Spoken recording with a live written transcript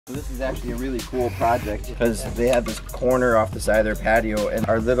So this is actually a really cool project because they have this corner off the side of their patio, and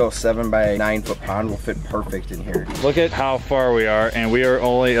our little 7 by 9 foot pond will fit perfect in here. Look at how far we are, and we are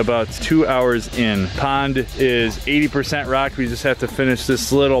only about 2 hours in. Pond is 80% rock. We just have to finish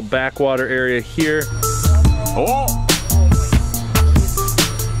this little backwater area here. Oh!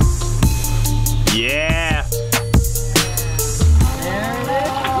 Yeah!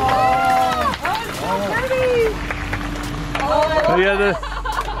 Oh, yeah,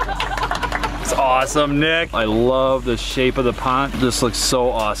 it's awesome, Nick. I love the shape of the pond. This looks so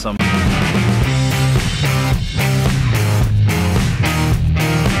awesome.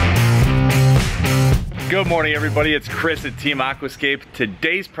 Good morning, everybody. It's Chris at Team Aquascape.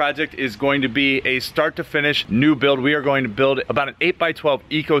 Today's project is going to be a start to finish new build. We are going to build about an 8 by 12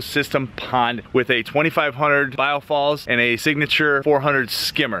 ecosystem pond with a 2500 biofalls and a signature 400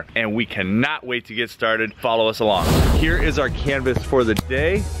 skimmer. And we cannot wait to get started. Follow us along. Here is our canvas for the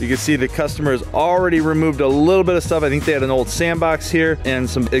day. You can see the customer has already removed a little bit of stuff. I think they had an old sandbox here and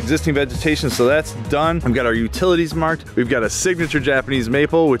some existing vegetation, so that's done. We've got our utilities marked. We've got a signature Japanese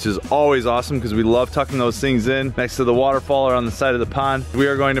maple, which is always awesome because we love tucking those things in next to the waterfall or on the side of the pond. We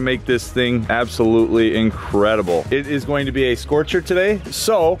are going to make this thing absolutely incredible. It is going to be a scorcher today,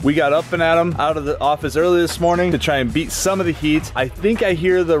 so we got up and at 'em out of the office early this morning to try and beat some of the heat. I think I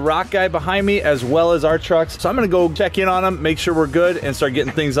hear the rock guy behind me as well as our trucks, so I'm gonna go check in on them, make sure we're good, and start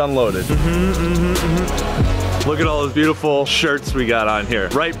getting things unloaded. Look at all those beautiful shirts we got on here.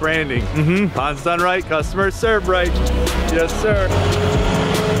 Right branding. Pond's done right, customers served right. Yes, sir.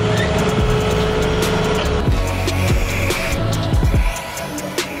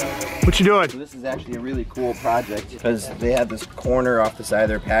 What you doing? So this is actually a really cool project because they have this corner off the side of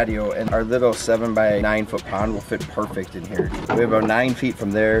their patio, and our little 7 by 9 foot pond will fit perfect in here. We have about 9 feet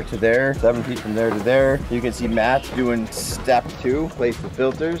from there to there, 7 feet from there to there. You can see Matt's doing step 2, place the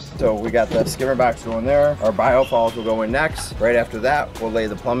filters. So we got the skimmer box going there. Our biofalls will go in next. Right after that, we'll lay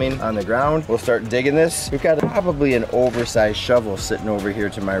the plumbing on the ground. We'll start digging this. We've got probably an oversized shovel sitting over here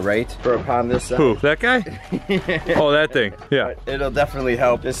to my right for a pond this size. Who, that guy? Oh, that thing, yeah. But it'll definitely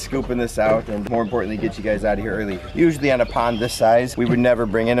help just scooping this out, and more importantly, get you guys out of here early. Usually on a pond this size, we would never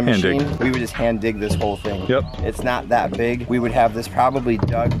bring in a machine. We would just hand dig this whole thing. Yep. It's not that big. We would have this probably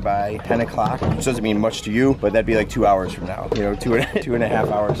dug by 10 o'clock, which doesn't mean much to you, but that'd be like 2 hours from now. You know, two and a half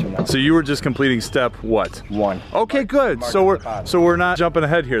hours from now. So you were just completing step what? 1. Okay, good. So we're not jumping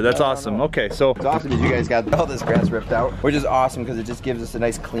ahead here. That's awesome. No. Okay, so it's awesome because you guys got all this grass ripped out, which is awesome because it just gives us a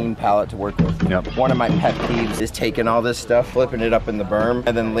nice clean palette to work with. Yep. One of my pet peeves is taking all this stuff, flipping it up in the berm,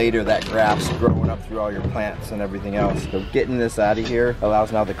 and then later that grass growing up through all your plants and everything else. So getting this out of here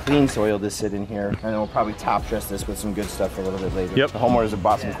allows now the clean soil to sit in here, and then we'll probably top dress this with some good stuff a little bit later. Yep. The homeowners have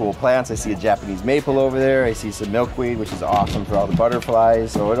bought some cool plants. I see a Japanese maple over there. I see some milkweed, which is awesome for all the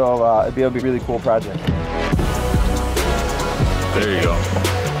butterflies. So it'll be a really cool project. There you go.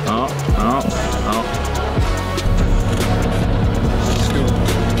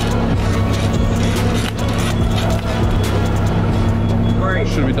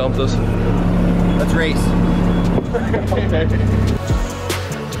 Should we dump this? Let's race.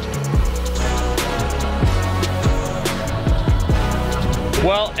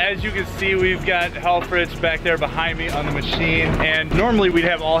 Well, as you can see, we've got Helfrich back there behind me on the machine, and normally we'd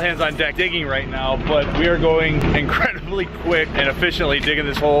have all hands on deck digging right now, but we are going incredibly quick and efficiently digging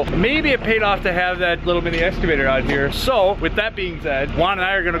this hole. Maybe it paid off to have that little mini excavator out here. So with that being said, Juan and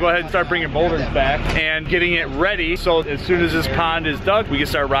I are gonna go ahead and start bringing boulders back and getting it ready, so as soon as this pond is dug, we can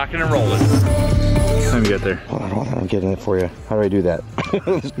start rocking and rolling. Let me get there. Hold on, I'm getting it for you. How do I do that?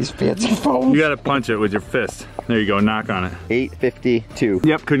 These fancy phones. You gotta punch it with your fist. There you go, knock on it. 8:52.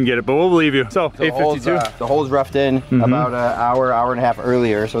 Yep, couldn't get it, but we'll believe you. So 8:52. The hole's roughed in about an hour and a half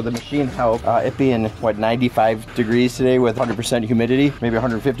earlier, so the machine helped. It being, what, 95 degrees today with 100% humidity, maybe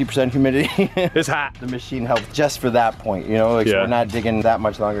 150% humidity. It's hot. The machine helped just for that point, you know, like, so we're not digging that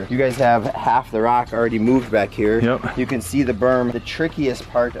much longer. You guys have half the rock already moved back here. Yep. You can see the berm. The trickiest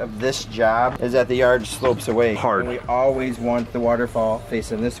part of this job is that the yard slopes away. Hard. And we always want the waterfall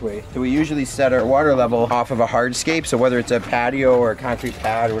facing this way. So we usually set our water level off of a hardscape, so whether it's a patio or a concrete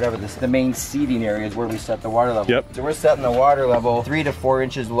pad or whatever, the main seating area is where we set the water level. Yep. So we're setting the water level 3 to 4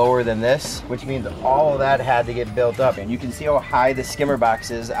 inches lower than this, which means all of that had to get built up. And you can see how high the skimmer box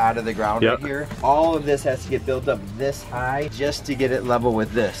is out of the ground right here. All of this has to get built up this high just to get it level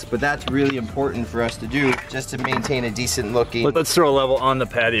with this. But that's really important for us to do just to maintain a decent looking. Let's throw a level on the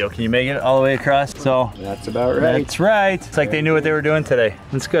patio. Can you make it all the way across? So so. That's about right. That's right. It's like they knew what they were doing today.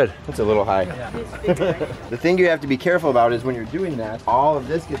 That's good. It's a little high. The thing you have to be careful about is when you're doing that, all of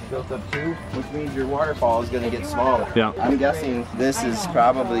this gets built up too, which means your waterfall is going to get smaller. Yeah. I'm guessing this is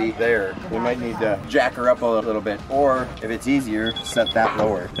probably there. We might need to jack her up a little bit, or if it's easier, set that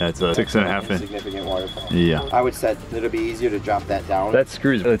lower. That's a 6.5 inch. Significant waterfall. Yeah. I would set, it'll be easier to drop that down. That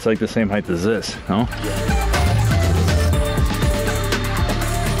screws, it's like the same height as this, no? Yeah.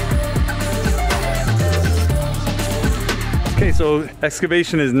 Okay, so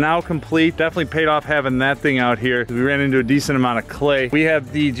excavation is now complete. Definitely paid off having that thing out here. We ran into a decent amount of clay. We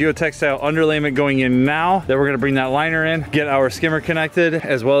have the geotextile underlayment going in now. Then we're gonna bring that liner in, get our skimmer connected,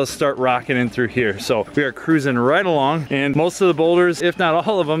 as well as start rocking in through here. So we are cruising right along, and most of the boulders, if not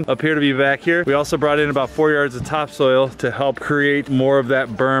all of them, appear to be back here. We also brought in about 4 yards of topsoil to help create more of that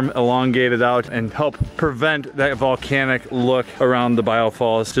berm elongated out and help prevent that volcanic look around the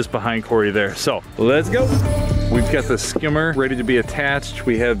biofalls just behind Corey there. So let's go. We've got the skimmer ready to be attached.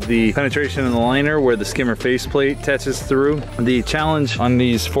 We have the penetration in the liner where the skimmer faceplate attaches through. The challenge on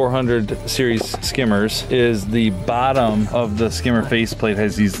these 400 series skimmers is the bottom of the skimmer faceplate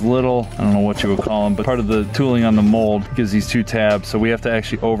has these little, I don't know what you would call them, but part of the tooling on the mold gives these two tabs. So we have to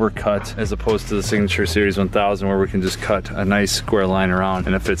actually overcut as opposed to the Signature Series 1000 where we can just cut a nice square line around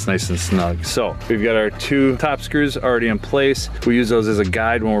and it fits nice and snug. So we've got our two top screws already in place. We use those as a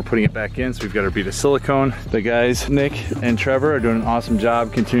guide when we're putting it back in. So we've got our bead of silicone. The guys, Nick and Trevor, are doing an awesome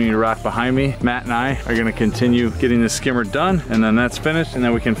job continuing to rock behind me. Matt and I are gonna continue getting this skimmer done, and then that's finished, and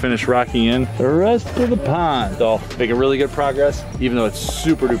then we can finish rocking in the rest of the pond. So making really good progress, even though it's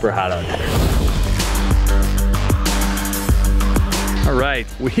super duper hot out here. All right,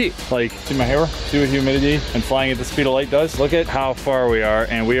 we like, see my hair? See what humidity and flying at the speed of light does? Look at how far we are,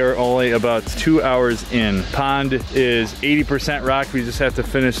 and we are only about 2 hours in. Pond is 80% rocked. We just have to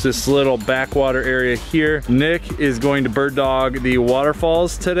finish this little backwater area here. Nick is going to bird dog the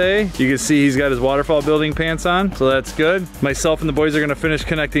waterfalls today. You can see he's got his waterfall building pants on, so that's good. Myself and the boys are gonna finish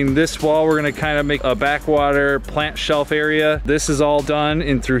connecting this wall. We're gonna kind of make a backwater plant shelf area. This is all done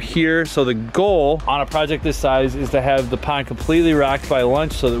in through here. So the goal on a project this size is to have the pond completely rocked by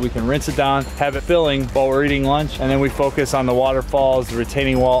lunch so that we can rinse it down, have it filling while we're eating lunch, and then we focus on the waterfalls, the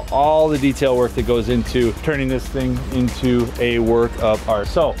retaining wall, all the detail work that goes into turning this thing into a work of art.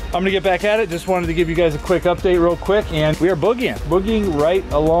 So I'm gonna get back at it. Just wanted to give you guys a quick update real quick, and we are boogieing right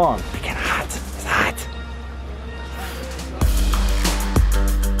along. Freaking hot, it's hot.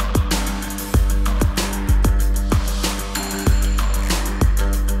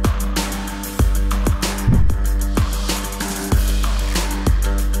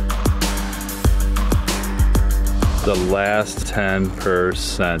 The last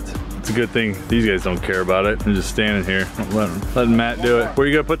 10%. It's a good thing these guys don't care about it. I'm just standing here, letting Matt do it. Where are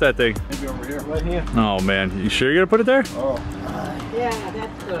you gonna put that thing? Maybe over here. Right here. Oh man, you sure you're gonna put it there? Oh. Yeah,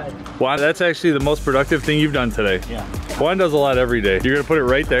 that's good. Wow, that's actually the most productive thing you've done today. Yeah. Juan does a lot every day. You're gonna put it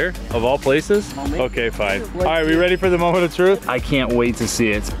right there, of all places? Okay, fine. All right, we ready for the moment of truth? I can't wait to see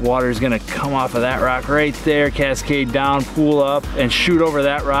it. Water's gonna come off of that rock right there, cascade down, pool up, and shoot over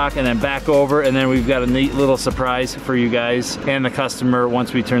that rock, and then back over, and then we've got a neat little surprise for you guys and the customer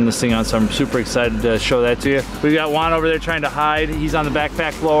once we turn this thing on, so I'm super excited to show that to you. We've got Juan over there trying to hide. He's on the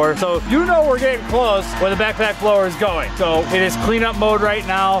backpack blower. So you know we're getting close where the backpack blower is going. So it is cleanup mode right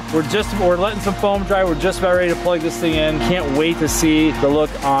now. We're letting some foam dry. We're just about ready to plug this thing in. Can't wait to see the look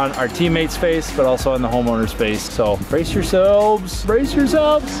on our teammates' face, but also on the homeowner's face. So brace yourselves, brace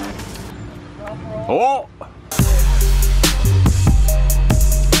yourselves. Oh!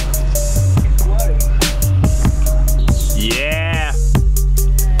 Yeah!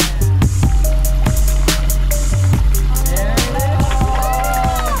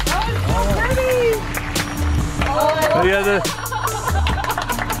 Yeah, the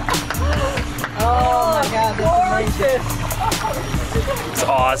Oh my God, that's gorgeous. It's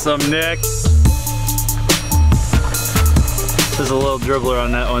awesome, Nick. There's a little dribbler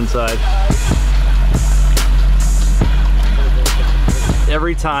on that one side.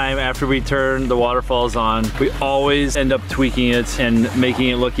 Every time after we turn the waterfalls on, we always end up tweaking it and making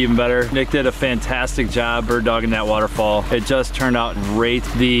it look even better. Nick did a fantastic job bird dogging that waterfall. It just turned out great.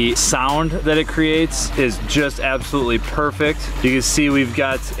 The sound that it creates is just absolutely perfect. You can see we've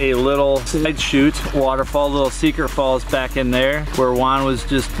got a little side chute waterfall, little secret falls back in there where Juan was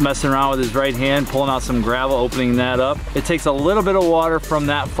just messing around with his right hand, pulling out some gravel, opening that up. It takes a little bit of water from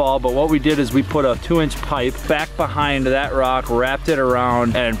that fall, but what we did is we put a 2-inch pipe back behind that rock, wrapped it around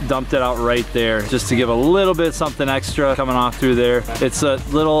around and dumped it out right there just to give a little bit something extra coming off through there. It's a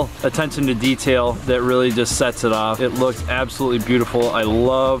little attention to detail that really just sets it off. It looks absolutely beautiful. I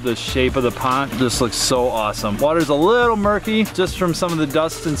love the shape of the pond. This looks so awesome. Water's a little murky just from some of the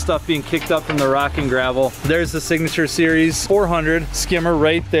dust and stuff being kicked up from the rock and gravel. There's the Signature Series 400 skimmer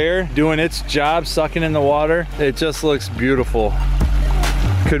right there doing its job, sucking in the water. It just looks beautiful.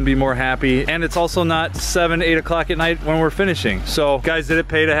 Couldn't be more happy. And it's also not 7, 8 o'clock at night when we're finishing. So guys, did it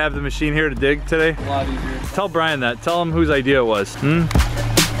pay to have the machine here to dig today? A lot easier. Tell Brian that. Tell him whose idea it was.